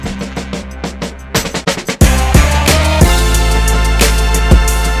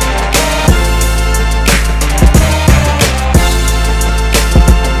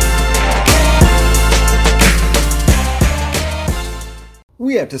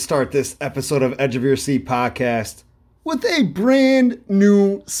have to start this episode of Edge of Your Seat podcast with a brand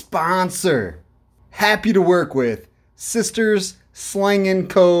new sponsor. Happy to work with Sisters Slinging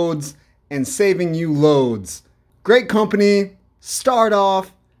Codes and Saving You Loads. Great company, start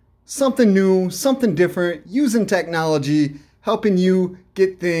off, something new, something different, using technology, helping you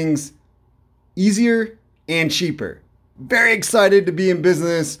get things easier and cheaper. Very excited to be in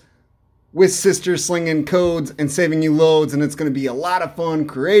business with Sisters Slinging Codes and Saving You Loads, and it's going to be a lot of fun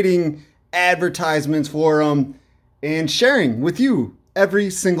creating advertisements for them and sharing with you every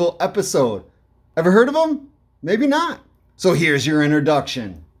single episode. Ever heard of them? Maybe not. So here's your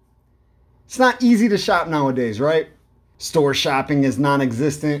introduction. It's not easy to shop nowadays, right? Store shopping is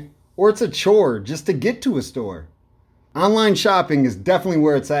non-existent, or it's a chore just to get to a store. Online shopping is definitely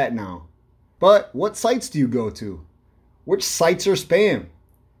where it's at now. But what sites do you go to? Which sites are spam?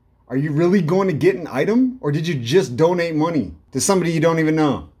 Are you really going to get an item, or did you just donate money to somebody you don't even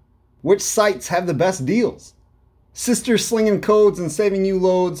know? Which sites have the best deals? Sisters Slinging Codes and Saving You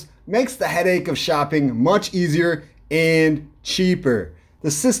Loads makes the headache of shopping much easier and cheaper.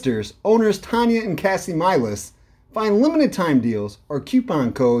 The sisters, owners Tanya and Cassie Milas, find limited time deals or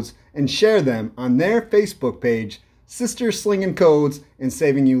coupon codes and share them on their Facebook page, Sisters Slinging Codes and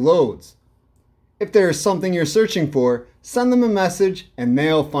Saving You Loads. If there is something you're searching for, send them a message and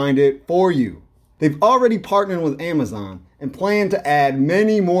they'll find it for you. They've already partnered with Amazon and plan to add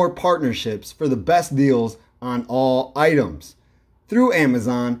many more partnerships for the best deals on all items. Through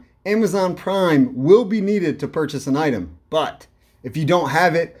Amazon, Amazon Prime will be needed to purchase an item, but if you don't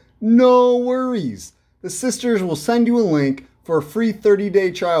have it, no worries. The sisters will send you a link for a free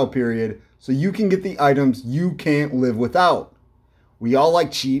 30-day trial period so you can get the items you can't live without. We all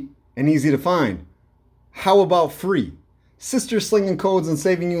like cheap and easy to find. How about free? Sisters Slinging Codes and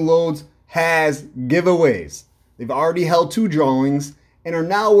Saving You Loads has giveaways. They've already held 2 drawings and are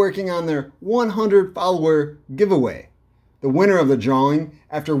now working on their 100 follower giveaway. The winner of the drawing,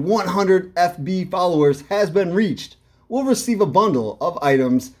 after 100 FB followers has been reached, will receive a bundle of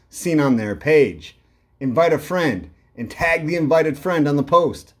items seen on their page. Invite a friend and tag the invited friend on the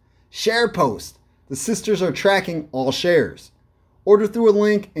post. Share post. The sisters are tracking all shares. Order through a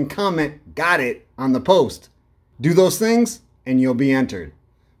link and comment "Got it" on the post. Do those things and you'll be entered.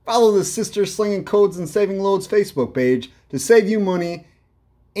 Follow the Sisters Slinging Codes and Saving Loads Facebook page to save you money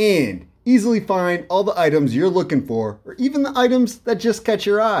and easily find all the items you're looking for, or even the items that just catch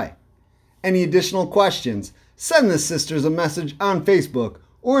your eye. Any additional questions, send the sisters a message on Facebook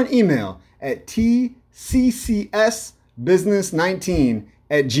or an email at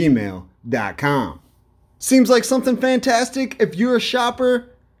tccsbusiness19@gmail.com. Seems like something fantastic. If you're a shopper,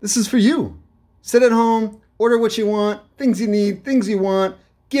 this is for you. Sit at home, order what you want, things you need, things you want,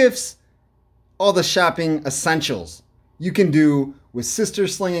 gifts, all the shopping essentials you can do with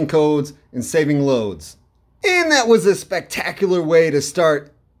Sisters Slinging Codes and Saving Loads. And that was a spectacular way to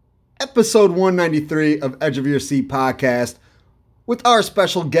start episode 193 of Edge of Your Seat podcast with our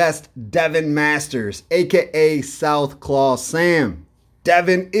special guest, Devin Masters, aka South Claw Sam.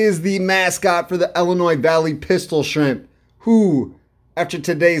 Devin is the mascot for the Illinois Valley Pistol Shrimp, who, after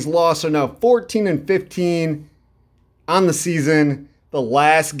today's loss, are now 14-15 on the season. The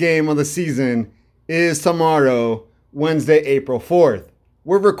last game of the season is tomorrow, Wednesday, April 4th.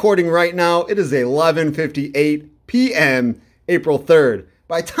 We're recording right now. It is 11:58 p.m., April 3rd.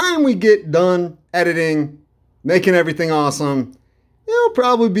 By the time we get done editing, making everything awesome, it'll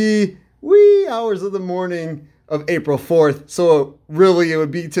probably be wee hours of the morning of April 4th. So really it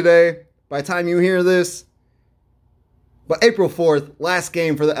would be today by the time you hear this. But April 4th, last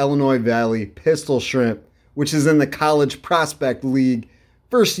game for the Illinois Valley Pistol Shrimp, which is in the College Prospect League.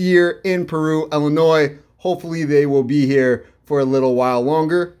 First year in Peru, Illinois. Hopefully they will be here for a little while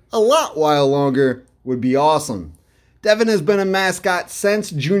longer. A lot while longer would be awesome. Devin has been a mascot since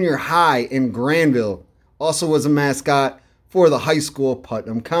junior high in Granville. Also was a mascot for the high school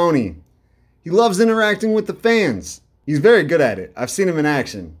Putnam County. He loves interacting with the fans. He's very good at it. I've seen him in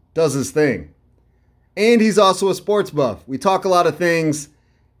action. Does his thing. And he's also a sports buff. We talk a lot of things.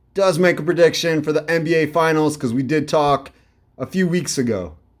 Does make a prediction for the NBA Finals because we did talk a few weeks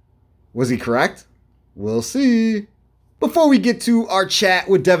ago. Was he correct? We'll see. Before we get to our chat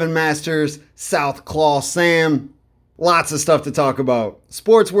with Devin Masters, South Claw Sam, lots of stuff to talk about.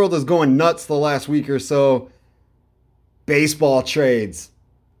 Sports world is going nuts the last week or so. Baseball trades,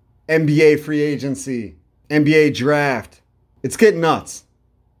 NBA free agency, NBA draft. It's getting nuts.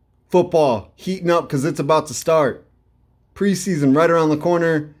 Football heating up because it's about to start. Preseason right around the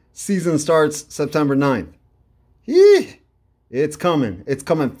corner. Season starts September 9th. It's coming. It's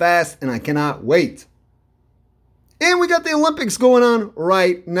coming fast and I cannot wait. And we got the Olympics going on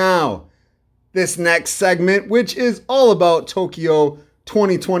right now. This next segment, which is all about Tokyo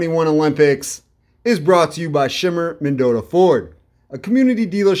 2021 Olympics, is brought to you by Shimmer Mendota Ford, a community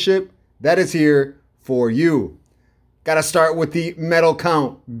dealership that is here for you. Gotta start with the medal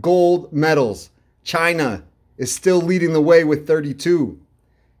count. Gold medals. China is still leading the way with 32.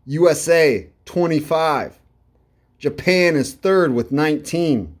 USA, 25. Japan is third with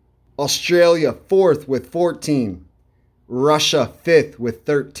 19. Australia, fourth with 14. Russia, fifth with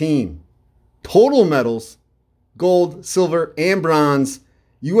 13. Total medals, gold, silver, and bronze.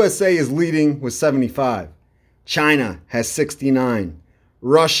 USA is leading with 75. China has 69.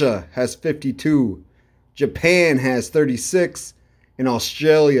 Russia has 52. Japan has 36. And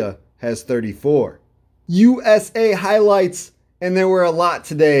Australia has 34. USA highlights, and there were a lot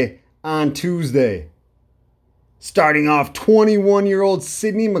today on Tuesday. Starting off, 21-year-old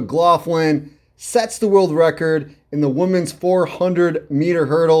Sydney McLaughlin sets the world record in the women's 400-meter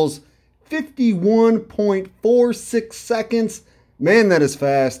hurdles. 51.46 seconds. Man, that is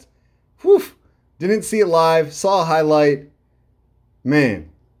fast. Whew. Didn't see it live. Saw a highlight. Man,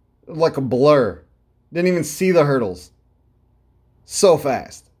 like a blur. Didn't even see the hurdles. So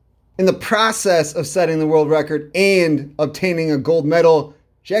fast. In the process of setting the world record and obtaining a gold medal,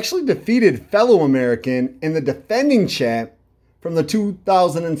 she actually defeated fellow American and the defending champ from the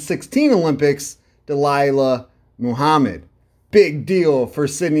 2016 Olympics, Dalilah Muhammad. Big deal for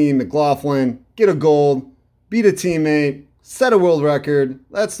Sydney McLaughlin. Get a gold, beat a teammate, set a world record.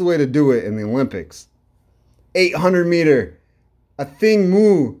 That's the way to do it in the Olympics. 800 meter. Athing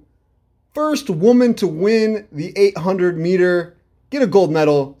Mu, first woman to win the 800 meter, get a gold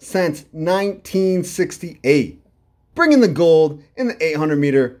medal since 1968. Bringing the gold in the 800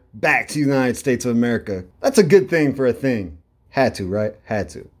 meter back to the United States of America. That's a good thing for Athing. Had to, right? Had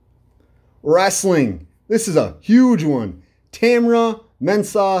to. Wrestling. This is a huge one. Tamra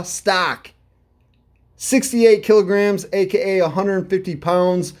Mensah Stock, 68 kilograms, aka 150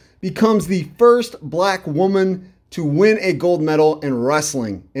 pounds, becomes the first black woman to win a gold medal in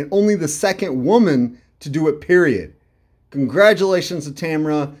wrestling, and only the second woman to do it, period. Congratulations to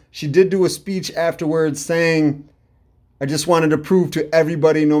Tamra. She did do a speech afterwards saying, I just wanted to prove to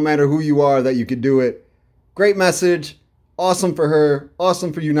everybody, no matter who you are, that you could do it. Great message. Awesome for her.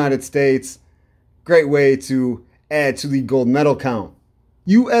 Awesome for United States. Great way to add to the gold medal count.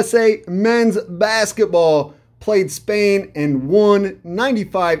 USA men's basketball played Spain and won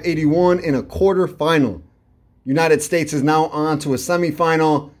 95-81 in a quarterfinal. United States is now on to a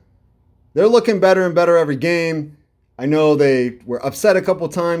semifinal. They're looking better and better every game. I know they were upset a couple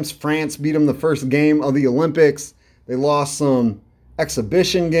times. France beat them the first game of the Olympics. They lost some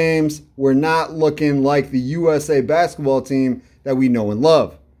exhibition games. We're not looking like the USA basketball team that we know and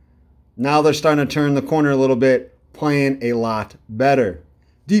love. Now they're starting to turn the corner a little bit, playing a lot better.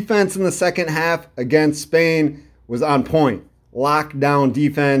 Defense in the second half against Spain was on point. Lockdown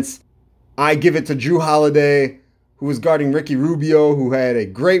defense. I give it to Jrue Holiday, who was guarding Ricky Rubio, who had a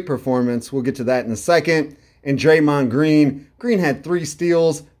great performance. We'll get to that in a second. And Draymond Green. Green had 3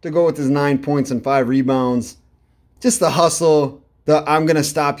 steals to go with his 9 points and 5 rebounds. Just the hustle, the I'm going to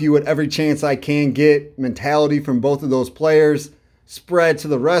stop you at every chance I can get mentality from both of those players spread to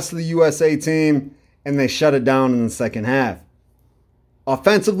the rest of the USA team, and they shut it down in the second half.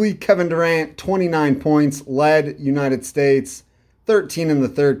 Offensively, Kevin Durant, 29 points, led United States, 13 in the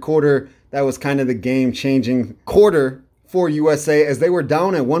third quarter. That was kind of the game-changing quarter for USA, as they were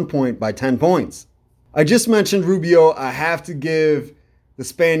down at one point by 10 points. I just mentioned Rubio. I have to give the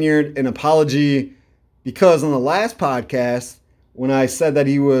Spaniard an apology, because on the last podcast, when I said that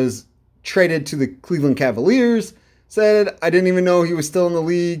he was traded to the Cleveland Cavaliers, said I didn't even know he was still in the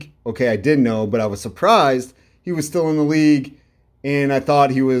league. Okay, I did know, but I was surprised he was still in the league, and I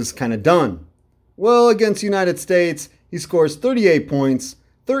thought he was kind of done. Well, against United States, he scores 38 points,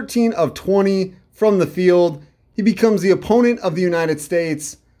 13 of 20 from the field. He becomes the opponent of the United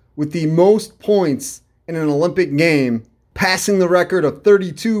States with the most points in an Olympic game, passing the record of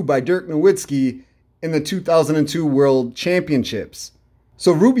 32 by Dirk Nowitzki in the 2002 World Championships.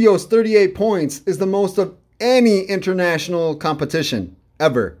 So Rubio's 38 points is the most of any international competition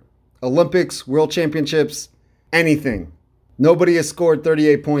ever. Olympics, World Championships, anything. Nobody has scored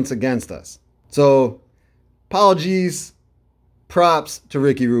 38 points against us. So apologies, props to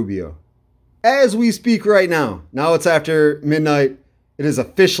Ricky Rubio. As we speak right now it's after midnight. It is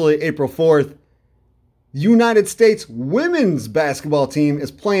officially April 4th. The United States women's basketball team is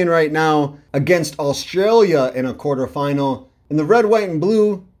playing right now against Australia in a quarterfinal. And the red, white, and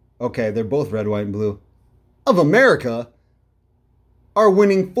blue, okay, they're both red, white, and blue, of America are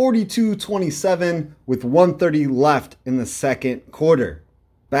winning 42-27 with 1:30 left in the second quarter.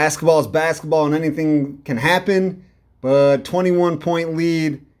 Basketball is basketball and anything can happen, but 21-point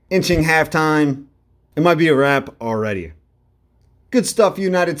lead, inching halftime, it might be a wrap already. Good stuff,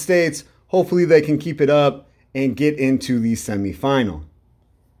 United States. Hopefully they can keep it up and get into the semifinal.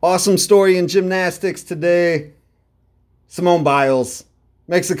 Awesome story in gymnastics today. Simone Biles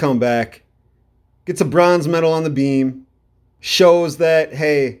makes a comeback, gets a bronze medal on the beam, shows that,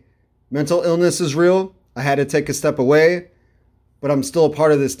 hey, mental illness is real. I had to take a step away, but I'm still a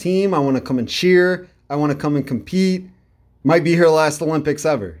part of this team. I want to come and cheer. I want to come and compete. Might be her last Olympics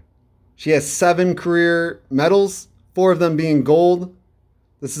ever. She has 7 career medals, 4 of them being gold.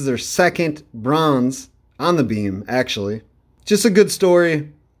 This is her second bronze on the beam, actually. Just a good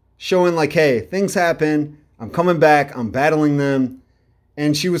story showing like, hey, things happen. I'm coming back. I'm battling them.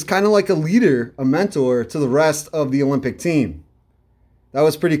 And she was kind of like a leader, a mentor to the rest of the Olympic team. That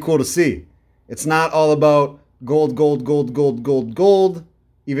was pretty cool to see. It's not all about gold, gold, gold, gold, gold, gold.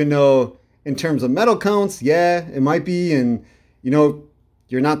 Even though in terms of medal counts, yeah, it might be. And,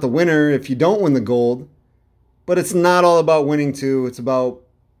 you're not the winner if you don't win the gold. But it's not all about winning too. It's about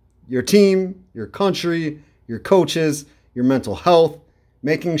your team, your country, your coaches, your mental health,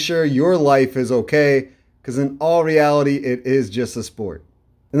 making sure your life is okay. Because in all reality, it is just a sport.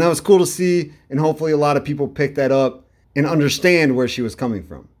 And that was cool to see. And hopefully a lot of people pick that up and understand where she was coming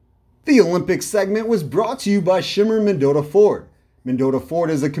from. The Olympics segment was brought to you by Shimmer Mendota Ford. Mendota Ford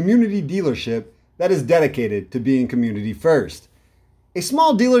is a community dealership that is dedicated to being community first. A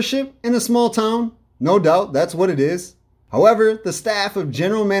small dealership in a small town, no doubt that's what it is. However, the staff of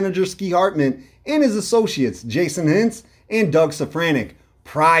General Manager Ski Hartman and his associates, Jason Hintz and Doug Safranek,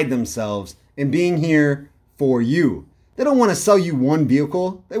 pride themselves in being here for you. They don't want to sell you one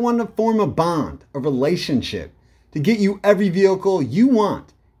vehicle. They want to form a bond, a relationship, to get you every vehicle you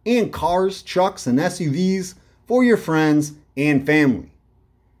want, and cars, trucks, and SUVs for your friends and family.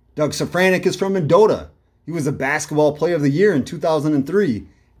 Doug Safranek is from Mendota. He was a basketball player of the year in 2003,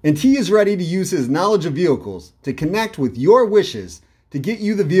 and he is ready to use his knowledge of vehicles to connect with your wishes to get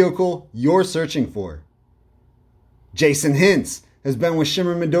you the vehicle you're searching for. Jason Hintz has been with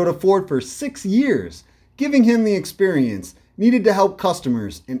Shimmer Mendota Ford for 6 years, giving him the experience needed to help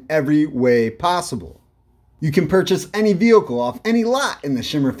customers in every way possible. You can purchase any vehicle off any lot in the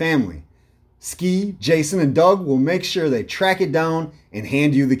Shimmer family. Ski, Jason, and Doug will make sure they track it down and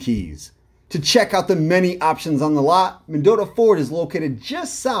hand you the keys. To check out the many options on the lot, Mendota Ford is located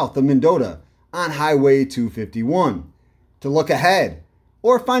just south of Mendota on Highway 251. To look ahead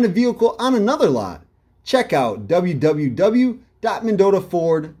or find a vehicle on another lot, check out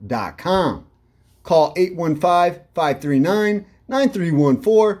www.mendotaford.com. Call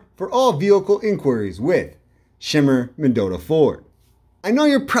 815-539-9314 for all vehicle inquiries with Shimmer Mendota Ford. I know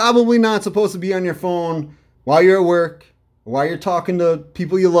you're probably not supposed to be on your phone while you're at work or while you're talking to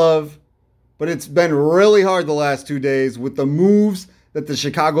people you love, but it's been really hard the last 2 days with the moves that the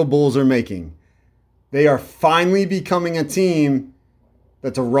Chicago Bulls are making. They are finally becoming a team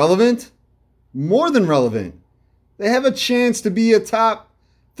that's relevant, more than relevant. They have a chance to be a top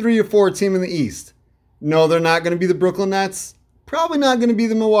 3 or 4 team in the East. No, they're not going to be the Brooklyn Nets. Probably not going to be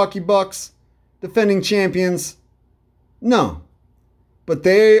the Milwaukee Bucks, defending champions. No. But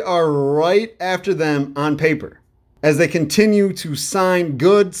they are right after them on paper as they continue to sign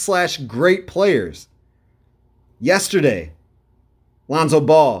good/great players. Yesterday, Lonzo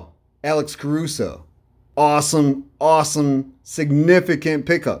Ball, Alex Caruso. Awesome, significant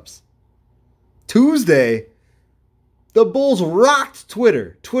pickups. Tuesday, the Bulls rocked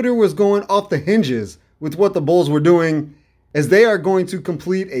Twitter. Twitter was going off the hinges with what the Bulls were doing as they are going to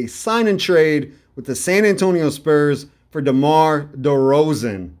complete a sign and trade with the San Antonio Spurs for DeMar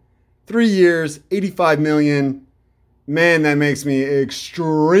DeRozan. 3 years, $85 million. Man, that makes me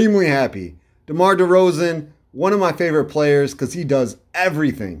extremely happy. DeMar DeRozan, one of my favorite players because he does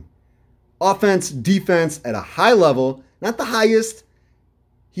everything. Offense, defense at a high level, not the highest.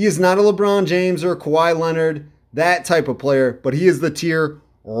 He is not a LeBron James or a Kawhi Leonard, that type of player, but he is the tier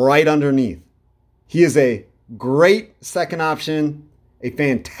right underneath. He is a great second option, a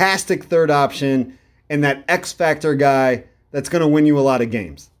fantastic third option, and that X Factor guy that's going to win you a lot of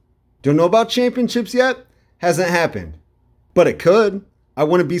games. Don't know about championships yet? Hasn't happened. But it could. I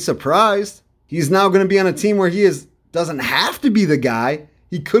wouldn't be surprised. He's now going to be on a team where he doesn't have to be the guy.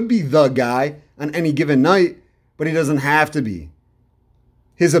 He could be the guy on any given night, but he doesn't have to be.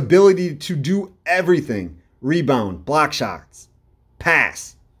 His ability to do everything, rebound, block shots,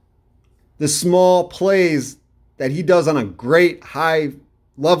 pass, the small plays that he does on a great high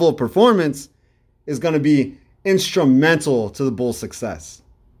level of performance is going to be instrumental to the Bulls' success.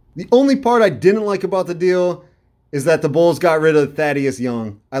 The only part I didn't like about the deal is that the Bulls got rid of Thaddeus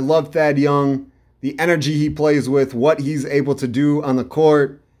Young. I love Thad Young, the energy he plays with, what he's able to do on the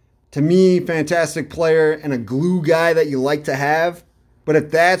court. To me, fantastic player and a glue guy that you like to have. But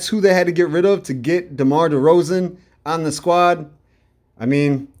if that's who they had to get rid of to get DeMar DeRozan on the squad, I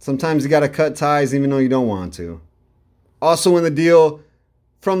mean, sometimes you got to cut ties even though you don't want to. Also in the deal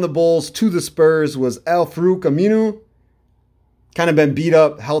from the Bulls to the Spurs was Al-Farouq Aminu. Kind of been beat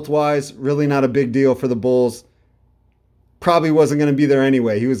up health-wise. Really not a big deal for the Bulls. Probably wasn't going to be there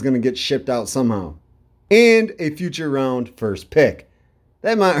anyway. He was going to get shipped out somehow. And a future round first pick.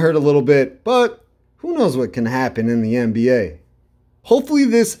 That might hurt a little bit, but who knows what can happen in the NBA. Hopefully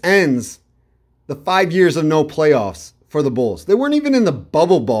this ends the 5 years of no playoffs for the Bulls. They weren't even in the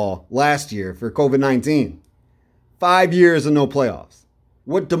bubble ball last year for COVID-19. 5 years of no playoffs.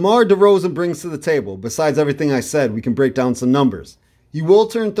 What DeMar DeRozan brings to the table, besides everything I said, we can break down some numbers. He will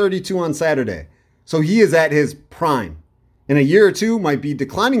turn 32 on Saturday, so he is at his prime. In a year or two, might be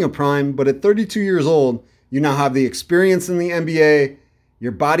declining a prime, but at 32 years old, you now have the experience in the NBA.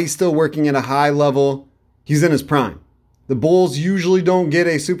 Your body's still working at a high level. He's in his prime. The Bulls usually don't get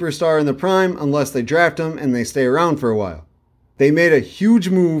a superstar in the prime unless they draft him and they stay around for a while. They made a huge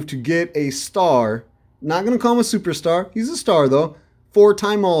move to get a star. Not going to call him a superstar. He's a star, though.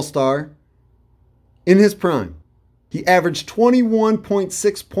 4-time All-Star in his prime. He averaged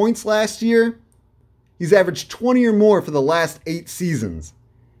 21.6 points last year. He's averaged 20 or more for the last 8 seasons.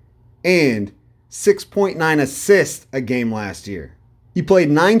 And 6.9 assists a game last year. He played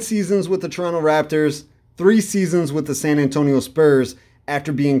 9 seasons with the Toronto Raptors, 3 seasons with the San Antonio Spurs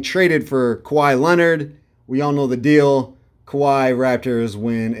after being traded for Kawhi Leonard. We all know the deal. Kawhi Raptors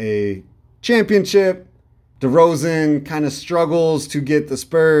win a championship. DeRozan kind of struggles to get the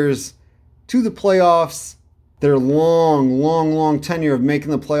Spurs to the playoffs. Their long tenure of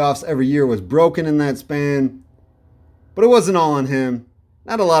making the playoffs every year was broken in that span. But it wasn't all on him.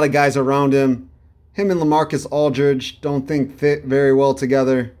 Not a lot of guys around him. Him and LaMarcus Aldridge don't think fit very well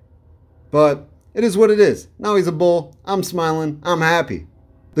together. But it is what it is. Now he's a Bull. I'm smiling. I'm happy.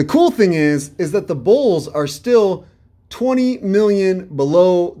 The cool thing is that the Bulls are still $20 million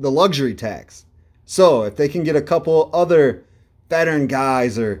below the luxury tax. So if they can get a couple other veteran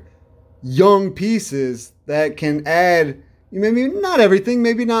guys or young pieces that can add, maybe not everything,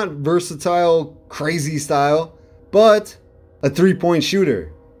 maybe not versatile, crazy style, but a 3-point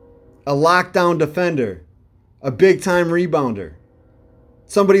shooter, a lockdown defender, a big-time rebounder,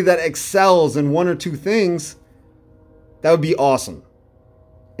 somebody that excels in 1 or 2 things, that would be awesome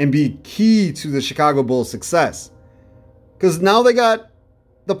and be key to the Chicago Bulls' success. Because now they got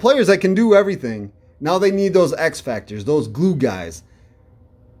the players that can do everything. Now they need those X factors, those glue guys,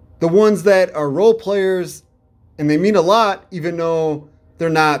 the ones that are role players and they mean a lot even though they're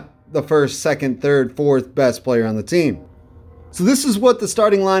not the first, second, third, fourth best player on the team. So this is what the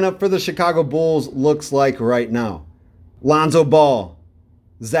starting lineup for the Chicago Bulls looks like right now. Lonzo Ball,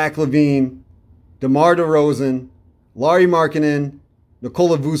 Zach LaVine, DeMar DeRozan, Lauri Markkanen,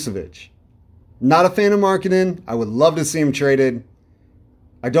 Nikola Vucevic. Not a fan of Markkanen. I would love to see him traded.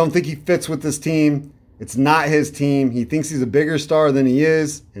 I don't think he fits with this team. It's not his team. He thinks he's a bigger star than he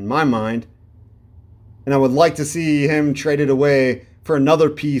is, in my mind. And I would like to see him traded away for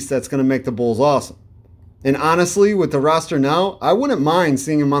another piece that's going to make the Bulls awesome. And honestly, with the roster now, I wouldn't mind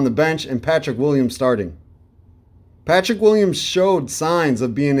seeing him on the bench and Patrick Williams starting. Patrick Williams showed signs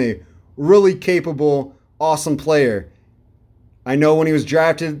of being a really capable, awesome player. I know when he was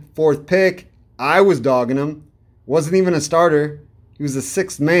drafted 4th pick, I was dogging him. Wasn't even a starter. He was the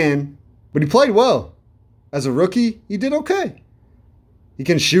 6th man, but he played well. As a rookie, he did okay. He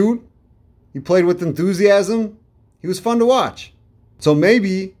can shoot. He played with enthusiasm. He was fun to watch. So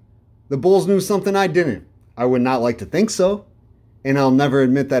maybe the Bulls knew something I didn't. I would not like to think so, and I'll never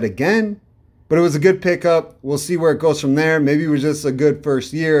admit that again. But it was a good pickup. We'll see where it goes from there. Maybe it was just a good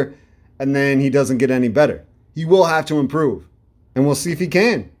first year, and then he doesn't get any better. He will have to improve, and we'll see if he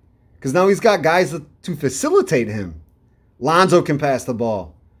can. Because now he's got guys to facilitate him. Lonzo can pass the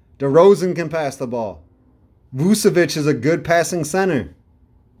ball. DeRozan can pass the ball. Vucevic is a good passing center.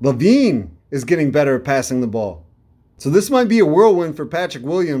 LaVine is getting better at passing the ball. So this might be a whirlwind for Patrick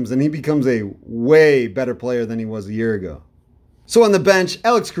Williams, and he becomes a way better player than he was a year ago. So on the bench,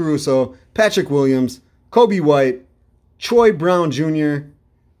 Alex Caruso, Patrick Williams, Kobe White, Troy Brown Jr.,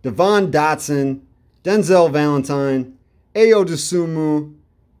 Devon Dotson, Denzel Valentine, Ayo Dosunmu,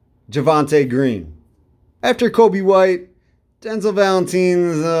 Javonte Green. After Kobe White, Denzel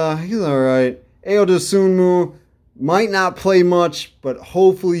Valentine's, he's all right. Ayo Dosunmu might not play much, but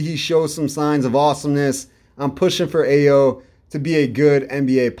hopefully he shows some signs of awesomeness I'm pushing for Ayo to be a good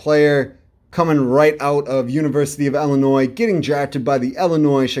NBA player, coming right out of University of Illinois, getting drafted by the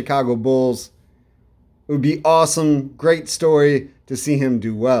Illinois Chicago Bulls. It would be awesome, great story to see him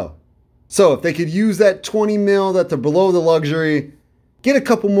do well. So if they could use that 20 mil that they're below the luxury, get a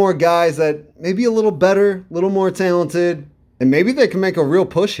couple more guys that maybe a little better, a little more talented, and maybe they can make a real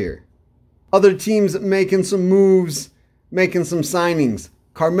push here. Other teams making some moves, making some signings.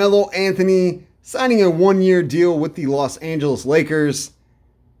 Carmelo Anthony signing a one-year deal with the Los Angeles Lakers.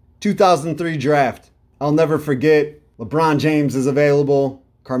 2003 draft. I'll never forget. LeBron James is available.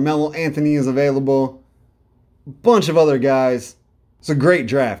 Carmelo Anthony is available. A bunch of other guys. It's a great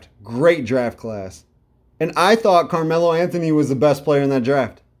draft. Great draft class. And I thought Carmelo Anthony was the best player in that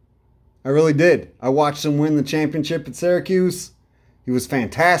draft. I really did. I watched him win the championship at Syracuse. He was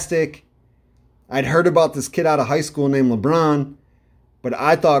fantastic. I'd heard about this kid out of high school named LeBron, but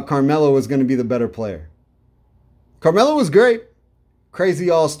I thought Carmelo was going to be the better player. Carmelo was great. Crazy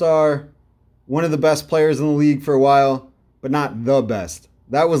all-star. One of the best players in the league for a while, but not the best.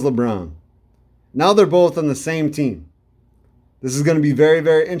 That was LeBron. Now they're both on the same team. This is going to be very,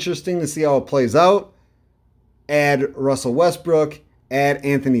 very interesting to see how it plays out. Add Russell Westbrook. Add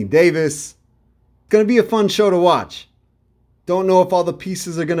Anthony Davis. It's going to be a fun show to watch. Don't know if all the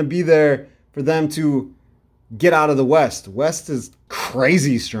pieces are going to be there for them to get out of the West. West is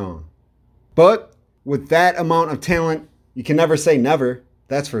crazy strong. But with that amount of talent, you can never say never.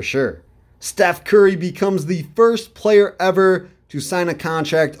 That's for sure. Steph Curry becomes the first player ever to sign a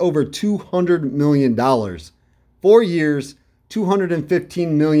contract over $200 million. 4 years,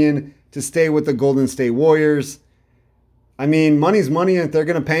 $215 million to stay with the Golden State Warriors. I mean, money's money, and if they're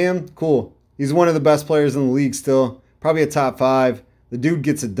going to pay him, cool. He's one of the best players in the league still. Probably a top 5. The dude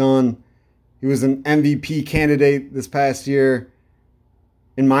gets it done. He was an MVP candidate this past year.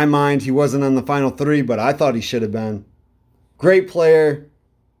 In my mind, he wasn't on the final 3, but I thought he should have been. Great player.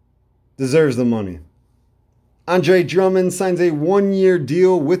 Deserves the money. Andre Drummond signs a 1-year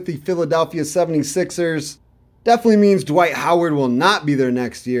deal with the Philadelphia 76ers. Definitely means Dwight Howard will not be there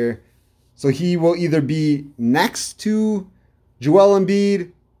next year. So he will either be next to Joel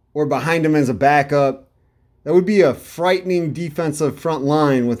Embiid or behind him as a backup. That would be a frightening defensive front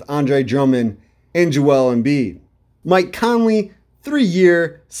line with Andre Drummond and Joel Embiid. Mike Conley,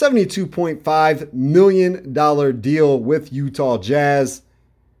 3-year, $72.5 million deal with Utah Jazz.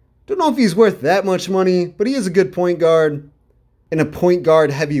 Don't know if he's worth that much money, but he is a good point guard in a point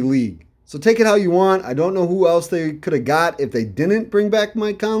guard heavy league. So take it how you want. I don't know who else they could have got if they didn't bring back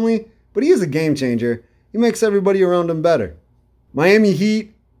Mike Conley, but he is a game changer. He makes everybody around him better. Miami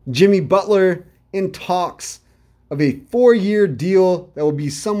Heat, Jimmy Butler in talks of a 4-year deal that will be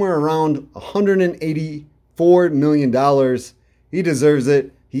somewhere around $184 million. He deserves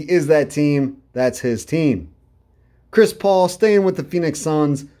it. He is that team. That's his team. Chris Paul staying with the Phoenix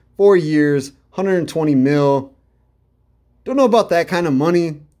Suns, 4 years, $120 million. Don't know about that kind of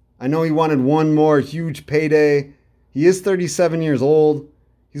money. I know he wanted one more huge payday. He is 37 years old.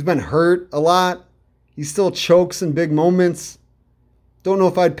 He's been hurt a lot. He still chokes in big moments. Don't know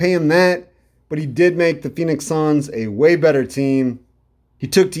if I'd pay him that, but he did make the Phoenix Suns a way better team. He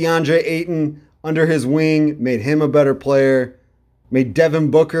took DeAndre Ayton under his wing, made him a better player, made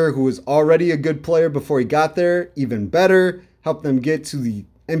Devin Booker, who was already a good player before he got there, even better, helped them get to the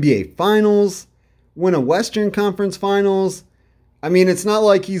NBA Finals, win a Western Conference Finals. I mean, it's not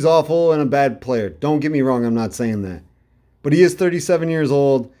like he's awful and a bad player. Don't get me wrong, I'm not saying that. But he is 37 years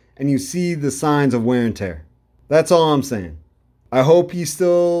old, and you see the signs of wear and tear. That's all I'm saying. I hope he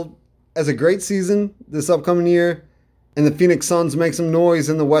still has a great season this upcoming year, and the Phoenix Suns make some noise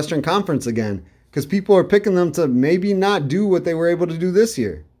in the Western Conference again, because people are picking them to maybe not do what they were able to do this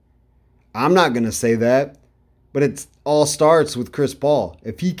year. I'm not going to say that, but it all starts with Chris Paul.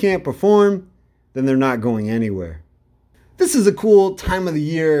 If he can't perform, then they're not going anywhere. This is a cool time of the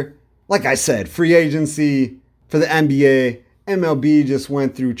year. Like I said, free agency for the NBA. MLB just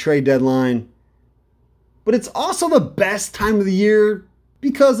went through trade deadline. But it's also the best time of the year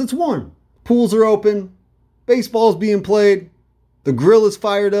because it's warm. Pools are open. Baseball's being played. The grill is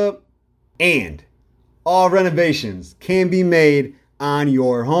fired up. And all renovations can be made on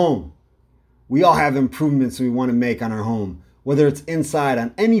your home. We all have improvements we want to make on our home, whether it's inside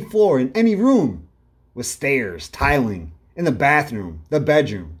on any floor, in any room, with stairs, tiling, in the bathroom, the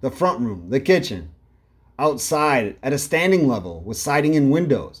bedroom, the front room, the kitchen, outside at a standing level with siding and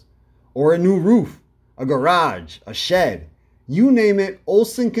windows, or a new roof, a garage, a shed. You name it,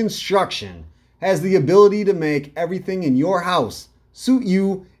 Olsen Construction has the ability to make everything in your house suit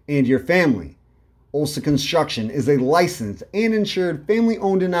you and your family. Olsen Construction is a licensed and insured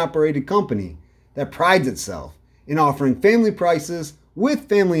family-owned and operated company that prides itself in offering family prices with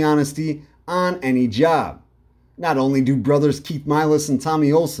family honesty on any job. Not only do brothers Keith Milas and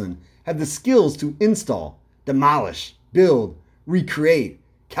Tommy Olson have the skills to install, demolish, build, recreate,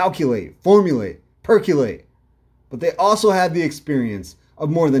 calculate, formulate, percolate, but they also have the experience of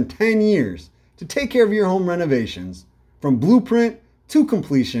more than 10 years to take care of your home renovations from blueprint to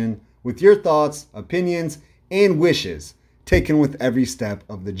completion with your thoughts, opinions, and wishes taken with every step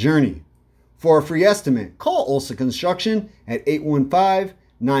of the journey. For a free estimate, call Olson Construction at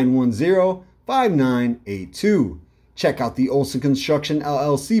 815-910-5982. Check out the Olson Construction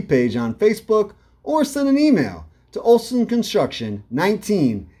LLC page on Facebook or send an email to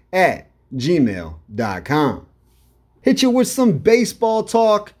olsonconstruction19@gmail.com. Hit you with some baseball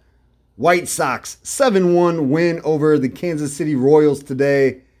talk. White Sox 7-1 win over the Kansas City Royals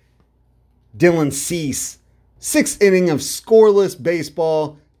today. Dylan Cease, 6th inning of scoreless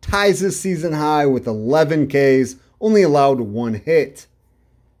baseball, ties his season high with 11 Ks, only allowed 1 hit.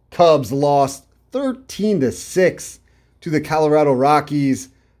 Cubs lost 13-6 to the Colorado Rockies.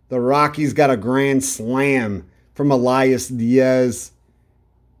 The Rockies got a grand slam from Elias Diaz.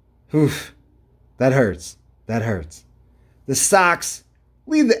 Oof, that hurts. That hurts. The Sox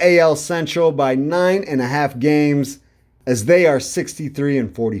lead the AL Central by 9.5 games as they are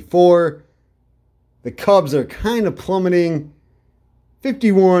 63-44. The Cubs are kind of plummeting.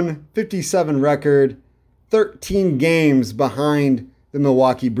 51-57 record, 13 games behind the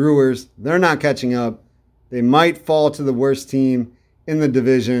Milwaukee Brewers. They're not catching up. They might fall to the worst team in the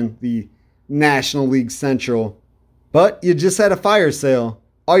division, the National League Central. But you just had a fire sale.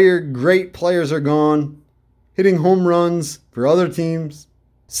 All your great players are gone, hitting home runs for other teams,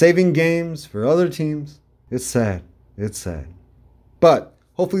 saving games for other teams. It's sad. It's sad. But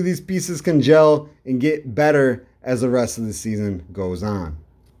hopefully these pieces can gel and get better as the rest of the season goes on.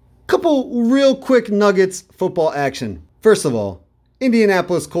 Couple real quick nuggets football action. First of all,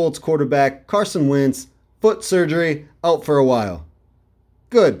 Indianapolis Colts quarterback Carson Wentz, foot surgery, out for a while.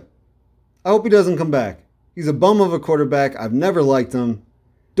 Good. I hope he doesn't come back. He's a bum of a quarterback. I've never liked him.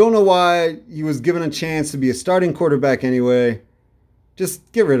 Don't know why he was given a chance to be a starting quarterback anyway.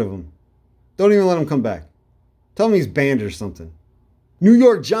 Just get rid of him. Don't even let him come back. Tell him he's banned or something. New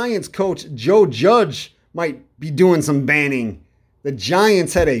York Giants coach Joe Judge might be doing some banning. The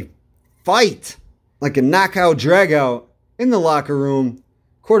Giants had a fight, like a knockout dragout, in the locker room.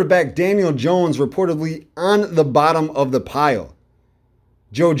 Quarterback Daniel Jones reportedly on the bottom of the pile.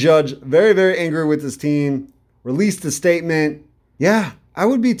 Joe Judge, very, very angry with his team, released a statement. Yeah, I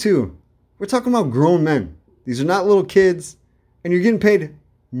would be too. We're talking about grown men. These are not little kids, and you're getting paid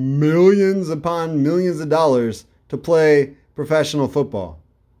millions upon millions of dollars to play professional football.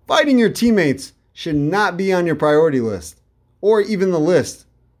 Fighting your teammates should not be on your priority list, or even the list,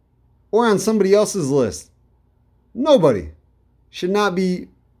 or on somebody else's list. Nobody should not be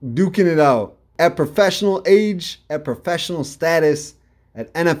duking it out at professional age, at professional status,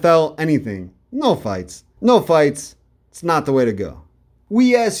 at NFL, anything. No fights. No fights. It's not the way to go.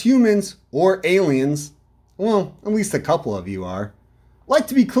 We as humans, or aliens, well, at least a couple of you are, like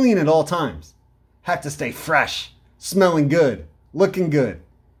to be clean at all times. Have to stay fresh, smelling good, looking good,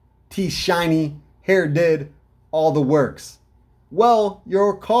 teeth shiny, hair did, all the works. Well,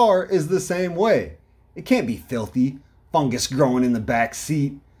 your car is the same way. It can't be filthy, fungus growing in the back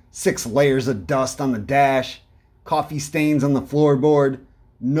seat, 6 layers of dust on the dash, coffee stains on the floorboard.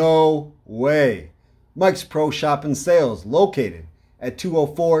 No way. Mike's Pro Shop and Sales, located at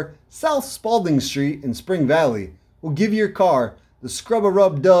 204 South Spalding Street in Spring Valley, will give your car the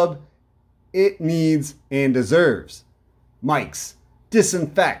scrub-a-rub dub it needs and deserves. Mike's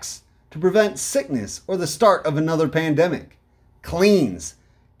disinfects to prevent sickness or the start of another pandemic. Cleans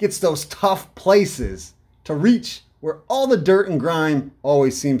gets those tough places to reach where all the dirt and grime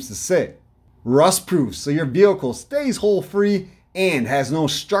always seems to sit. Rust-proof so your vehicle stays hole-free and has no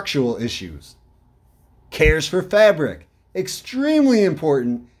structural issues. Cares for fabric. Extremely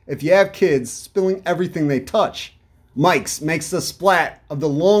important if you have kids spilling everything they touch. Mike's makes the splat of the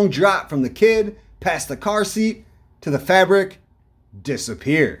long drop from the kid past the car seat to the fabric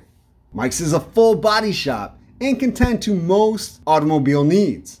disappear. Mike's is a full body shop and can tend to most automobile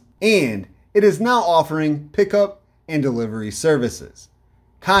needs. And it is now offering pickup and delivery services.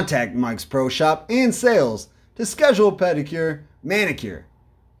 Contact Mike's Pro Shop and Sales to schedule a pedicure, manicure,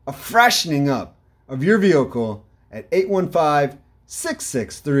 a freshening up of your vehicle at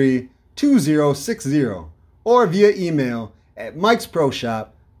 815-663-2060 or via email at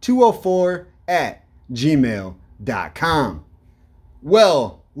mikesproshop204@gmail.com.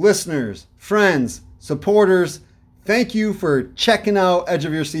 Well, listeners, friends, supporters, Thank you for checking out Edge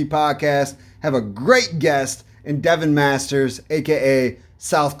of Your Seat podcast. Have a great guest in Devin Masters, aka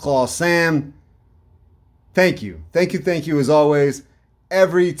South Claw Sam. Thank you as always.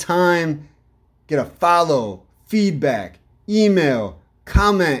 Every time, get a follow, feedback, email,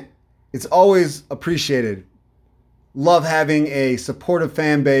 comment. It's always appreciated. Love having a supportive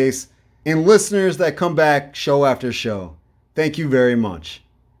fan base and listeners that come back show after show. Thank you very much.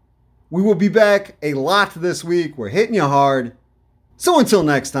 We will be back a lot this week. We're hitting you hard. So until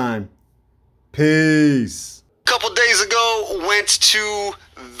next time, peace. Couple days ago, went to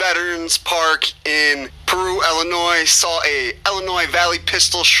Veterans Park in Peru, Illinois. Saw a Illinois Valley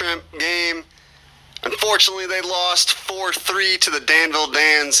Pistol Shrimp game. Unfortunately, they lost 4-3 to the Danville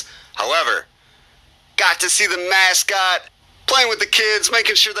Dans. However, got to see the mascot, playing with the kids,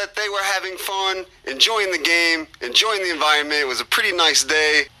 making sure that they were having fun, enjoying the game, enjoying the environment. It was a pretty nice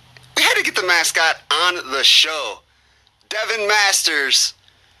day. We had to get the mascot on the show. Devin Masters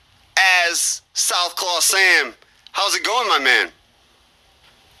as South Claw Sam. How's it going, my man?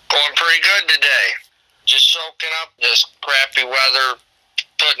 Going pretty good today. Just soaking up this crappy weather,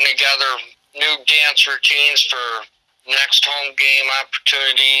 putting together new dance routines for next home game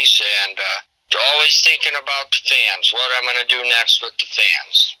opportunities, and always thinking about the fans, what I'm going to do next with the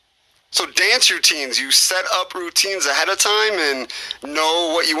fans. So dance routines, you set up routines ahead of time and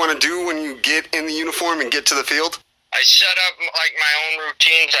know what you want to do when you get in the uniform and get to the field? I set up like my own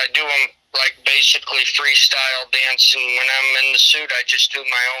routines. I do them like basically freestyle dancing. When I'm in the suit, I just do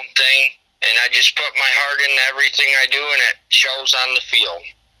my own thing, and I just put my heart into everything I do, and it shows on the field.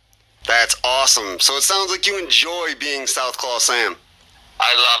 That's awesome. So it sounds like you enjoy being South Claw Sam.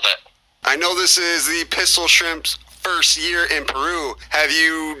 I love it. I know this is the Pistol Shrimp's first year in Peru. Have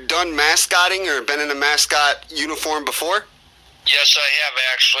you done mascotting or been in a mascot uniform before? Yes, I have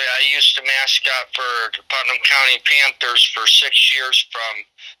actually. I used to mascot for the Putnam County Panthers for 6 years, from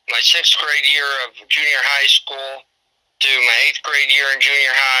my 6th grade year of junior high school to my 8th grade year in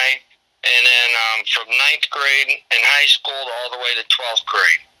junior high, and then from 9th grade in high school to all the way to 12th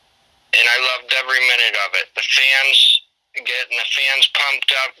grade. And I loved every minute of it. The fans, getting the fans pumped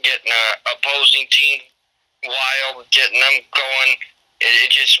up, getting the opposing team wild, getting them going, it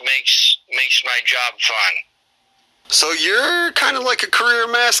just makes my job fun. So you're kind of like a career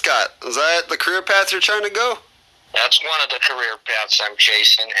mascot. Is that the career path you're trying to go? That's one of the career paths I'm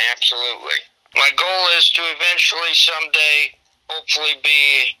chasing, absolutely. My goal is to eventually someday hopefully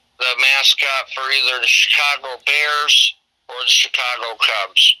be the mascot for either the Chicago Bears or the Chicago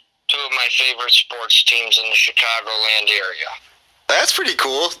Cubs, two of my favorite sports teams in the Chicagoland area. That's pretty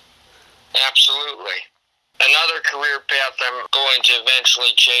cool. Absolutely. Another career path I'm going to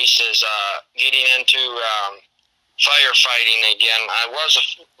eventually chase is getting into firefighting again. I was a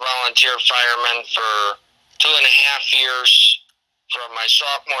volunteer fireman for 2.5 years, from my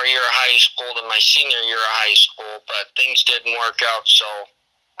sophomore year of high school to my senior year of high school, but things didn't work out, so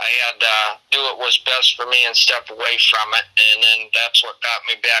I had to do what was best for me and step away from it, and then that's what got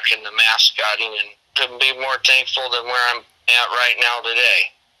me back into mascotting, and couldn't be more thankful than where I'm at right now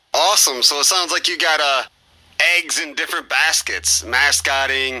today. Awesome. So it sounds like you got eggs in different baskets,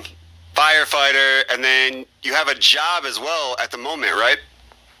 mascotting, firefighter, and then you have a job as well at the moment, right?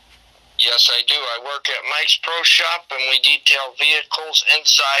 Yes, I do. I work at Mike's Pro Shop, and we detail vehicles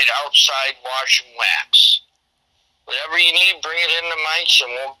inside, outside, wash, and wax. Whatever you need, bring it into Mike's,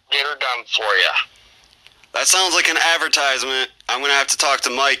 and we'll get her done for you. That sounds like an advertisement. I'm going to have to talk to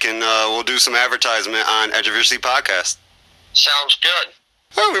Mike, and we'll do some advertisement on Edge of Your Seat podcast. Sounds good.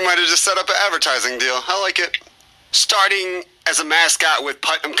 Well, we might have just set up an advertising deal. I like it. Starting as a mascot with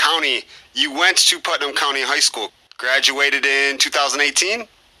Putnam County, you went to Putnam County High School. Graduated in 2018?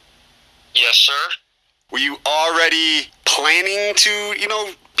 Yes, sir. Were you already planning to,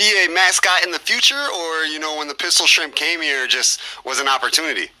 be a mascot in the future? Or, when the Pistol Shrimp came here, just was an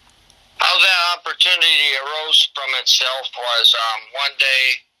opportunity? How that opportunity arose from itself was one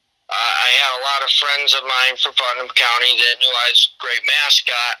day I had a lot of friends of mine from Putnam County that knew I was a great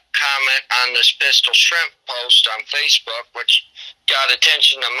mascot comment on this Pistol Shrimp post on Facebook, which got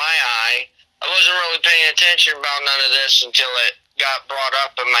attention to my eye. I wasn't really paying attention about none of this until it got brought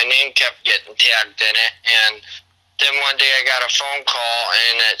up and my name kept getting tagged in it. And then one day I got a phone call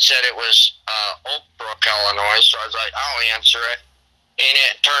and it said it was Oak Brook, Illinois, so I was like, I'll answer it. And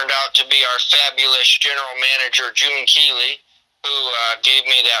it turned out to be our fabulous general manager, June Keeley, who gave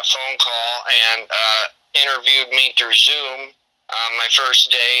me that phone call and interviewed me through Zoom my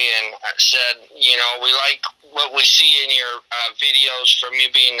first day and said, we like what we see in your videos from you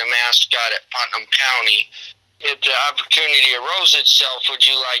being the mascot at Putnam County. if the opportunity arose itself, would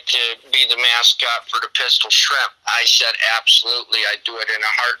you like to be the mascot for the Pistol Shrimp? I said, absolutely. I'd do it in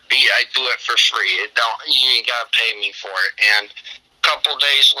a heartbeat. I'd do it for free. You ain't got to pay me for it. And a couple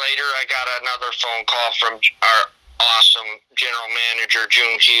days later, I got another phone call from our awesome general manager,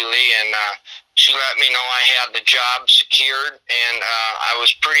 June Healy, and she let me know I had the job secured, and I was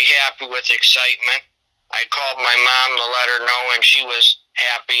pretty happy with excitement. I called my mom to let her know, and she was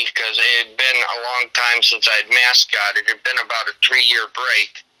happy because it had been a long time since I'd mascotted. It had been about a 3-year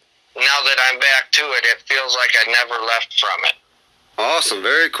break. Now that I'm back to it, it feels like I never left from it. Awesome.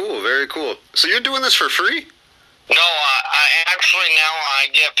 Very cool. Very cool. So you're doing this for free? No, I actually now I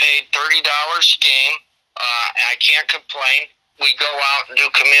get paid $30 a game. I can't complain. We go out and do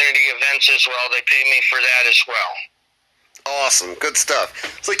community events as well. They pay me for that as well. Awesome. Good stuff.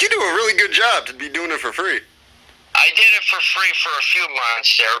 It's like you do a really good job to be doing it for free. I did it for free for a few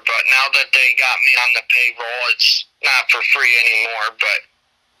months there, but now that they got me on the payroll, it's not for free anymore. But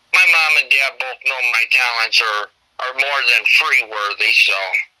my mom and dad both know my talents are more than free worthy, so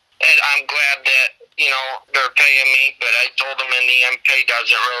and I'm glad that, they're paying me, but I told them in the end, pay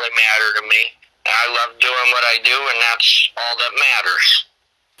doesn't really matter to me. I love doing what I do, and that's all that matters.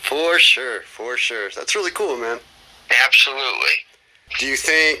 For sure. That's really cool, man. Absolutely. Do you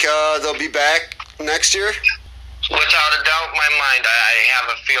think they'll be back next year? Without a doubt in my mind, I have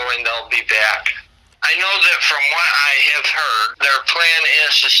a feeling they'll be back. I know that from what I have heard, their plan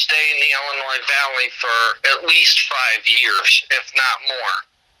is to stay in the Illinois Valley for at least 5 years, if not more.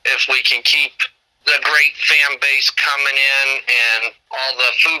 If we can keep the great fan base coming in and all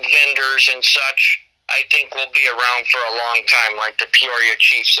the food vendors and such, I think we'll be around for a long time, like the Peoria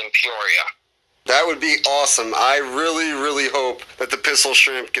Chiefs in Peoria. That would be awesome. I really, really hope that the Pistol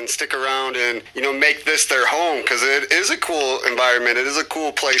Shrimp can stick around and, make this their home, because it is a cool environment. It is a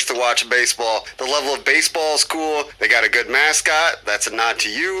cool place to watch baseball. The level of baseball is cool. They got a good mascot. That's a nod to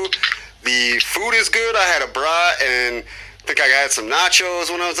you. The food is good. I had a brat, and I think I had some nachos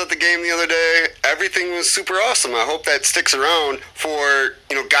when I was at the game the other day. Everything was super awesome. I hope that sticks around for,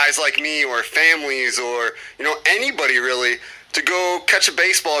 guys like me or families or, anybody really, to go catch a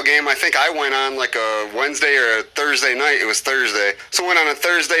baseball game. I think I went on like a Wednesday or a Thursday night. It was Thursday. So I went on a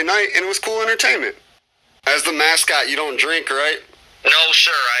Thursday night, and it was cool entertainment. As the mascot, you don't drink, right? No,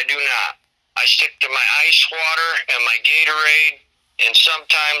 sir, I do not. I stick to my ice water and my Gatorade, and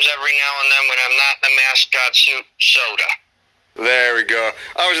sometimes every now and then when I'm not in the mascot suit, soda. There we go.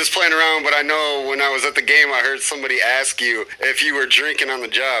 I was just playing around, but I know when I was at the game, I heard somebody ask you if you were drinking on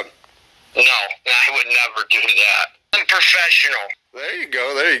the job. No, I would never do that. I'm professional. There you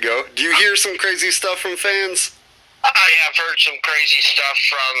go. Do you hear some crazy stuff from fans? I have heard some crazy stuff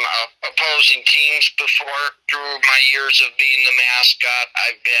from opposing teams before. Through my years of being the mascot,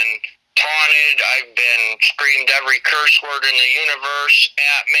 I've been taunted. I've been screamed every curse word in the universe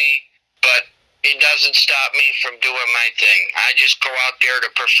at me, but it doesn't stop me from doing my thing. I just go out there to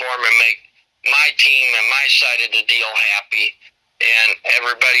perform and make my team and my side of the deal happy, and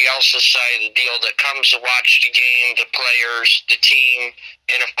everybody else's side of the deal that comes to watch the game, the players, the team,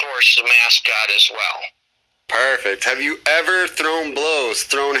 and of course the mascot as well. Perfect. Have you ever thrown blows,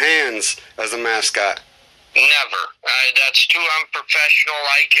 thrown hands as a mascot? Never. That's too unprofessional,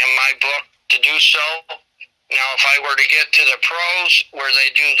 like in my book, to do so. Now, if I were to get to the pros, where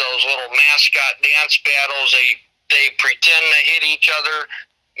they do those little mascot dance battles, they pretend to hit each other,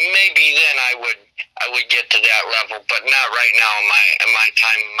 maybe then I would get to that level, but not right now in my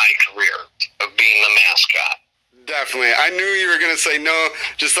time in my career of being the mascot. Definitely. I knew you were going to say no.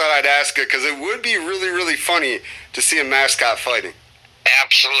 Just thought I'd ask it because it would be really, really funny to see a mascot fighting.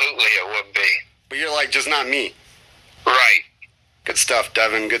 Absolutely, it would be. But you're like, just not me. Right. Good stuff,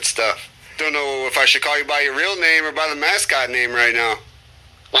 Devin. Good stuff. Don't know if I should call you by your real name or by the mascot name right now.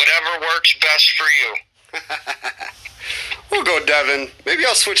 Whatever works best for you. We'll go Devin. Maybe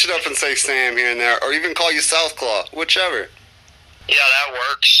I'll switch it up and say Sam here and there, or even call you Southclaw, whichever. Yeah, that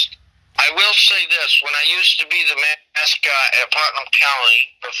works. I will say this, when I used to be the mascot at Putnam County,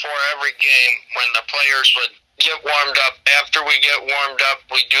 before every game, when the players would get warmed up, after we get warmed up,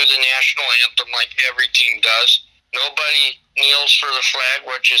 we do the national anthem like every team does. Nobody kneels for the flag,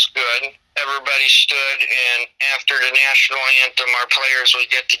 which is good. Everybody stood, and after the national anthem, our players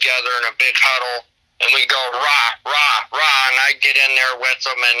would get together in a big huddle, and we go, rah, rah, rah, and I'd get in there with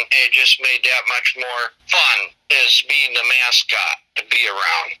them, and it just made that much more fun, is being the mascot to be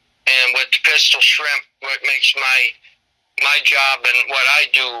around. And with the Pistol Shrimp, what makes my job and what I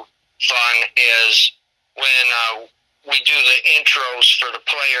do fun is when we do the intros for the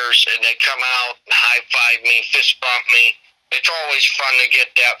players and they come out and high-five me, fist bump me. It's always fun to get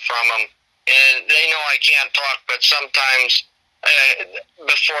that from them. and they know I can't talk, but sometimes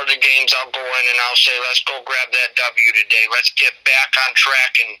before the games I'll go in and I'll say, let's go grab that W today. Let's get back on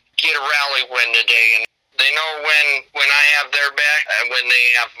track and get a rally win today. And they know when I have their back and when they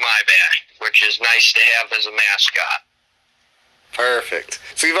have my back, which is nice to have as a mascot. Perfect.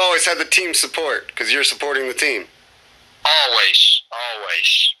 So you've always had the team support because you're supporting the team. Always.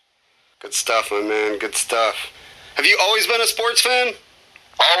 Good stuff, my man. Good stuff. Have you always been a sports fan?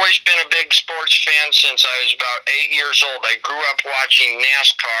 Always been a big sports fan since I was about 8 years old. I grew up watching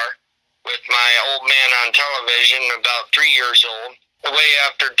NASCAR with my old man on television, about 3 years old, way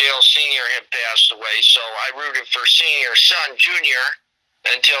after Dale Sr. had passed away. So I rooted for Senior's son, Junior,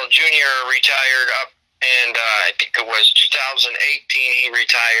 until Junior retired up, and I think it was 2018 he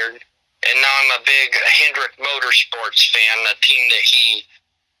retired. And now I'm a big Hendrick Motorsports fan, the team that he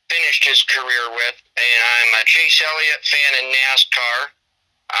finished his career with. And I'm a Chase Elliott fan in NASCAR.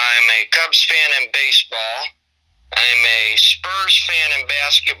 I'm a Cubs fan in baseball. I'm a Spurs fan in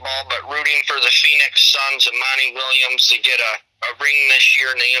basketball, but rooting for the Phoenix Suns and Monty Williams to get a ring this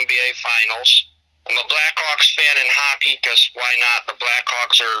year in the NBA Finals. I'm a Blackhawks fan in hockey because why not? The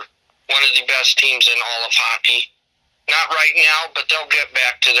Blackhawks are one of the best teams in all of hockey. Not right now, but they'll get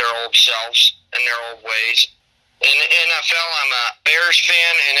back to their old selves and their old ways. In the NFL, I'm a Bears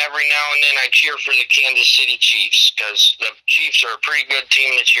fan, and every now and then I cheer for the Kansas City Chiefs because the Chiefs are a pretty good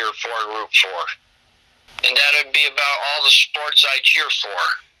team to cheer for and root for. And that would be about all the sports I cheer for.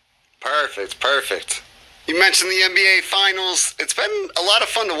 Perfect. You mentioned the NBA Finals. It's been a lot of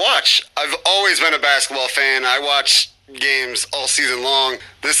fun to watch. I've always been a basketball fan. I watch games all season long.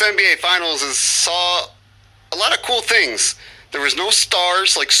 This NBA Finals saw a lot of cool things. There was no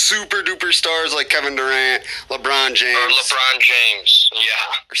stars, like super-duper stars like Kevin Durant, LeBron James.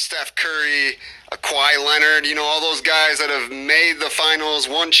 Yeah. Or Steph Curry, Kawhi Leonard, all those guys that have made the finals,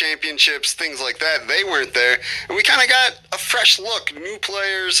 won championships, things like that. They weren't there. And we kind of got a fresh look, new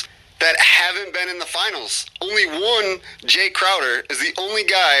players that haven't been in the finals. Only one, Jay Crowder, is the only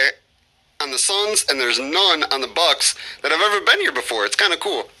guy on the Suns, and there's none on the Bucks that have ever been here before. It's kind of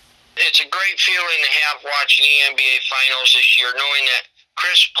cool. It's a great feeling to have watching the NBA Finals this year, knowing that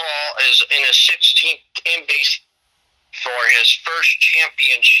Chris Paul is in his 16th NBA for his first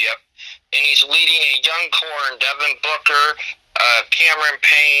championship, and he's leading a young core in Devin Booker, Cameron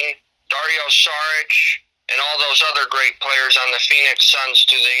Payne, Dario Saric, and all those other great players on the Phoenix Suns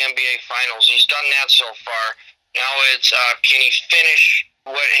to the NBA Finals. He's done that so far. Now it's can he finish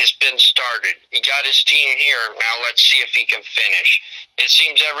what has been started? He got his team here. Now let's see if he can finish. It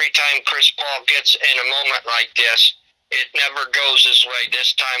seems every time Chris Paul gets in a moment like this, it never goes his way.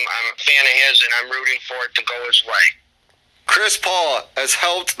 This time I'm a fan of his, and I'm rooting for it to go his way. Chris Paul has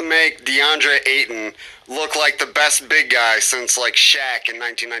helped make DeAndre Ayton look like the best big guy since, Shaq in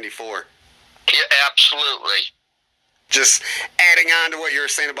 1994. Yeah, absolutely. Just adding on to what you were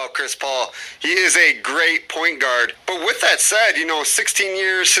saying about Chris Paul, he is a great point guard. But with that said, 16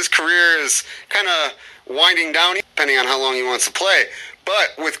 years, his career is kind of winding down, depending on how long he wants to play.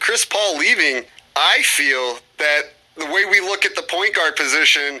 But with Chris Paul leaving, I feel that the way we look at the point guard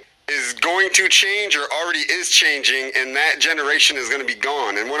position is going to change or already is changing, and that generation is going to be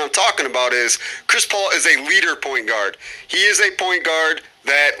gone. And what I'm talking about is Chris Paul is a leader point guard. He is a point guard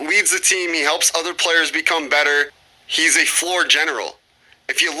that leads the team. He helps other players become better. He's a floor general.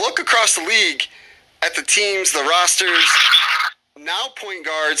 If you look across the league at the teams, the rosters, now point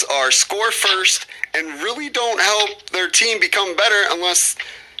guards are score first and really don't help their team become better unless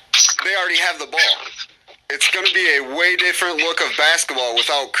they already have the ball. It's going to be a way different look of basketball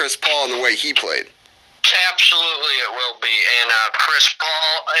without Chris Paul and the way he played. Absolutely it will be. And Chris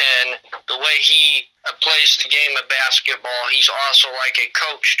Paul and the way he plays the game of basketball, he's also like a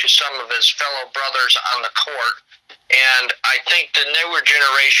coach to some of his fellow brothers on the court. And I think the newer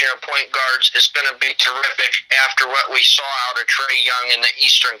generation of point guards is going to be terrific after what we saw out of Trae Young in the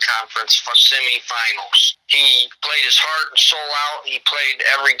Eastern Conference semifinals. He played his heart and soul out. He played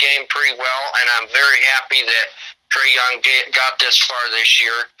every game pretty well, and I'm very happy that Trae Young got this far this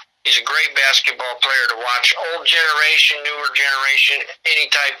year. He's a great basketball player to watch. Old generation, newer generation, any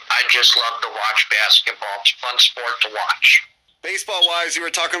type. I just love to watch basketball. It's a fun sport to watch. Baseball-wise, you were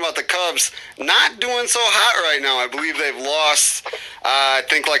talking about the Cubs not doing so hot right now. I believe they've lost,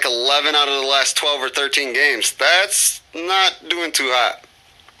 11 out of the last 12 or 13 games. That's not doing too hot.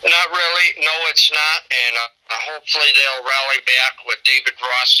 Not really. No, it's not. And hopefully they'll rally back with David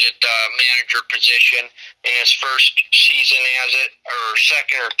Ross at manager position in his first season as it, or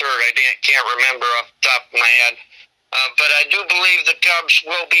second or third. I can't remember off the top of my head. But I do believe the Cubs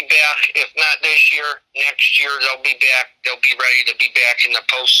will be back. If not this year, next year they'll be back. They'll be ready to be back in the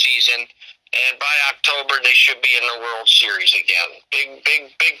postseason. and by October they should be in the World Series again.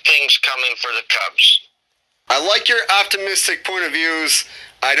 Big things coming for the Cubs. I like your optimistic point of views.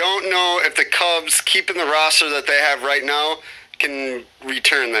 I don't know if the Cubs, keeping the roster that they have right now, can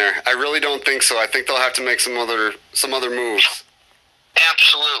return there. I really don't think so. I think they'll have to make some other moves.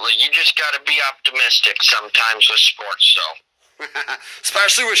 Absolutely. You just got to be optimistic sometimes with sports, so.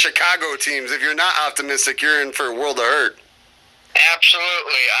 Especially with Chicago teams. If you're not optimistic, you're in for a world of hurt.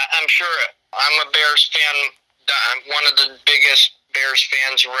 Absolutely. I'm sure. I'm a Bears fan. I'm one of the biggest Bears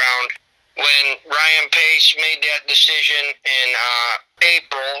fans around. When Ryan Pace made that decision in late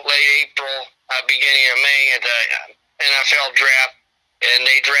April, beginning of May at the NFL draft, and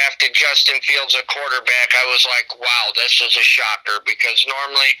they drafted Justin Fields at quarterback, I was like, wow, this is a shocker, because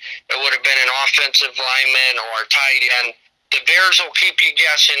normally it would have been an offensive lineman or tight end. The Bears will keep you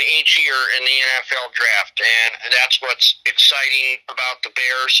guessing each year in the NFL draft, and that's what's exciting about the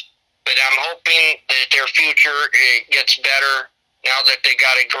Bears. But I'm hoping that their future gets better now that they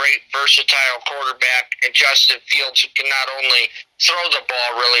got a great, versatile quarterback, and Justin Fields, who can not only throw the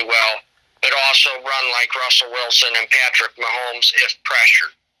ball really well, but also run like Russell Wilson and Patrick Mahomes if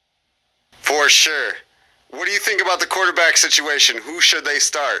pressured. For sure. What do you think about the quarterback situation? Who should they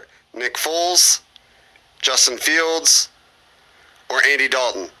start? Nick Foles, Justin Fields, or Andy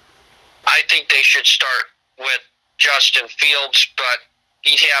Dalton? I think they should start with Justin Fields, but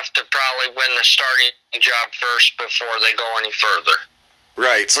he'd have to probably win the starting job first before they go any further.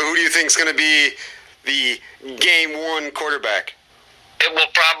 Right. So who do you think is going to be the game one quarterback? It will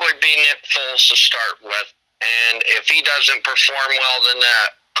probably be Nick Foles to start with. And if he doesn't perform well, then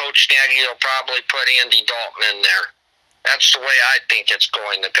Coach Nagy will probably put Andy Dalton in there. That's the way I think it's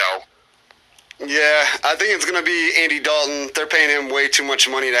going to go. Yeah, I think it's going to be Andy Dalton. They're paying him way too much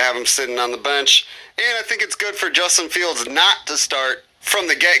money to have him sitting on the bench. And I think it's good for Justin Fields not to start from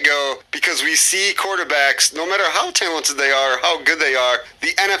the get-go, because we see quarterbacks, no matter how talented they are, how good they are, the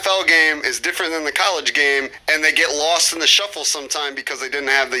NFL game is different than the college game, and they get lost in the shuffle sometime because they didn't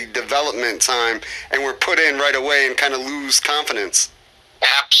have the development time and were put in right away and kind of lose confidence.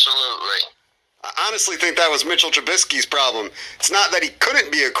 Absolutely. I honestly think that was Mitchell Trubisky's problem. It's not that he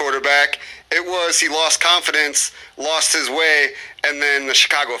couldn't be a quarterback. It was he lost confidence, lost his way, and then the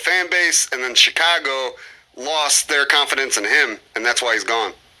Chicago fan base and then Chicago lost their confidence in him, and that's why he's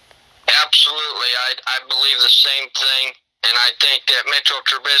gone. Absolutely. I believe the same thing, and I think that Mitchell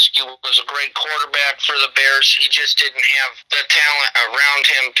Trubisky was a great quarterback for the Bears. He just didn't have the talent around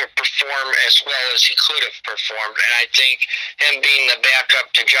him to perform as well as he could have performed, and I think him being the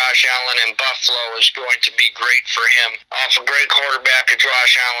backup to Josh Allen in Buffalo is going to be great for him. Off a great quarterback of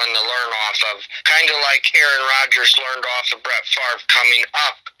Josh Allen to learn off of, kind of like Aaron Rodgers learned off of Brett Favre coming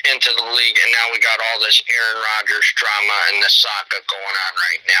up into the league, and now we got all this Aaron Rodgers drama and the saga going on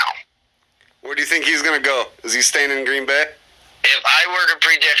right now. Where do you think he's going to go? Is he staying in Green Bay? If I were to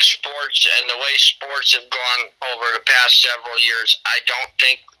predict sports and the way sports have gone over the past several years, I don't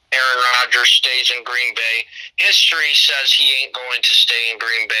think Aaron Rodgers stays in Green Bay. History says he ain't going to stay in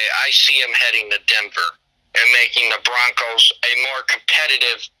Green Bay. I see him heading to Denver and making the Broncos a more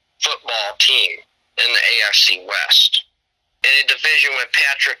competitive football team in the AFC West. In a division with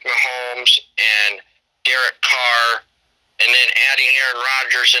Patrick Mahomes and Derek Carr, and then adding Aaron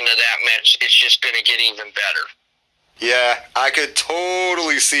Rodgers into that mix, it's just going to get even better. Yeah, I could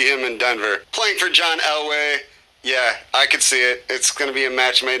totally see him in Denver. Playing for John Elway, yeah, I could see it. It's going to be a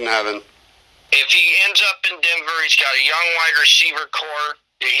match made in heaven. If he ends up in Denver, he's got a young wide receiver core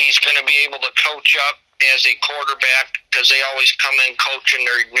that he's going to be able to coach up as a quarterback, because they always come in coaching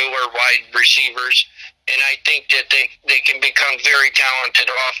their newer wide receivers. And I think that they can become very talented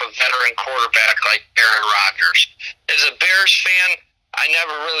off a veteran quarterback like Aaron Rodgers. As a Bears fan, I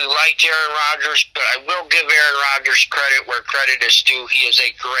never really liked Aaron Rodgers, but I will give Aaron Rodgers credit where credit is due. He is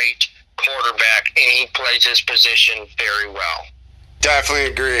a great quarterback, and he plays his position very well. Definitely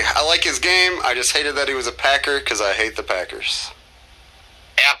agree. I like his game. I just hated that he was a Packer, because I hate the Packers.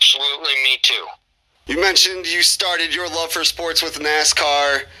 Absolutely, me too. You mentioned you started your love for sports with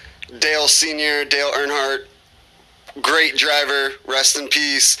NASCAR. Dale Sr., Dale Earnhardt, great driver, rest in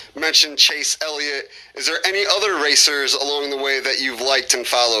peace. Mentioned Chase Elliott. Is there any other racers along the way that you've liked and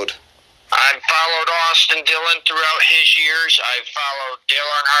followed? I've followed Austin Dillon throughout his years. I've followed Dale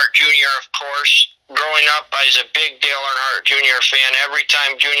Earnhardt Jr., of course. Growing up, I was a big Dale Earnhardt Jr. fan. Every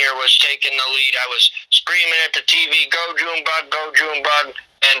time Jr. was taking the lead, I was screaming at the TV, "Go Junebug, go Junebug."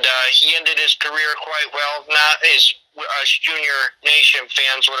 And he ended his career quite well. Not as us Junior Nation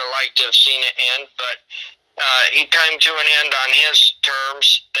fans would have liked to have seen it end, but He came to an end on his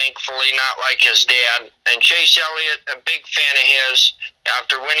terms, thankfully not like his dad. And Chase Elliott, a big fan of his,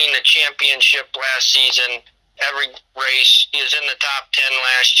 after winning the championship last season, every race, he was in the top 10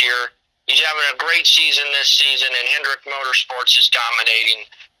 last year. He's having a great season this season, and Hendrick Motorsports is dominating.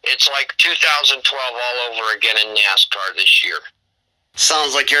 It's like 2012 all over again in NASCAR this year.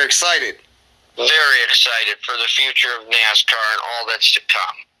 Sounds like you're excited. Very excited for the future of NASCAR and all that's to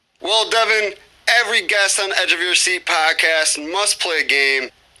come. Well, Devin, every guest on Edge of Your Seat podcast must play a game.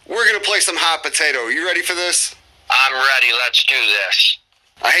 We're going to play some hot potato. You ready for this? I'm ready. Let's do this.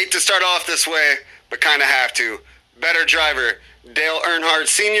 I hate to start off this way, but kind of have to. Better driver, Dale Earnhardt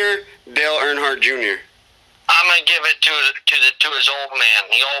Sr., Dale Earnhardt Jr. I'm going to give it to his old man.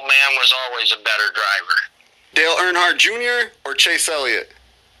 The old man was always a better driver. Dale Earnhardt Jr. or Chase Elliott?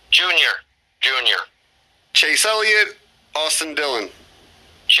 Junior. Chase Elliott, Austin Dillon.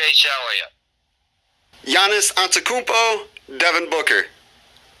 Chase Elliott. Giannis Antetokounmpo, Devin Booker.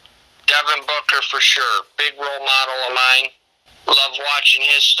 Devin Booker for sure. Big role model of mine. Love watching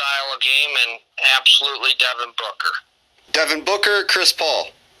his style of game, and absolutely Devin Booker. Devin Booker, Chris Paul.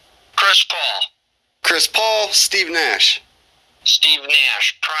 Chris Paul. Chris Paul, Steve Nash. Steve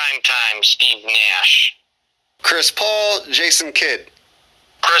Nash. Primetime Steve Nash. Chris Paul, Jason Kidd.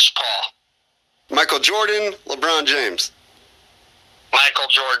 Chris Paul. Michael Jordan, LeBron James. Michael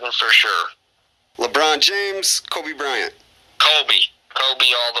Jordan for sure. LeBron James, Kobe Bryant. Kobe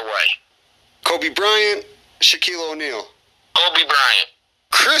all the way. Kobe Bryant, Shaquille O'Neal. Kobe Bryant.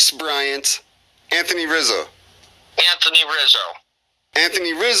 Chris Bryant, Anthony Rizzo. Anthony Rizzo.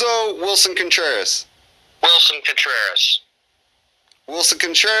 Anthony Rizzo, Wilson Contreras. Wilson Contreras. Wilson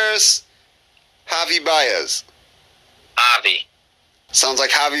Contreras, Javi Baez. Javi. Sounds like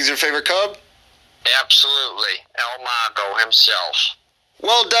Javi's your favorite Cub? Absolutely. El Mago himself.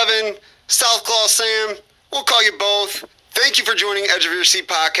 Well, Devin, South Claw Sam, we'll call you both. Thank you for joining Edge of Your Seat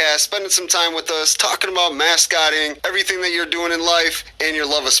podcast, spending some time with us, talking about mascotting, everything that you're doing in life, and your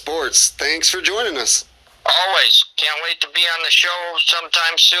love of sports. Thanks for joining us. Always. Can't wait to be on the show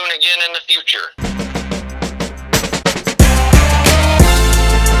sometime soon again in the future.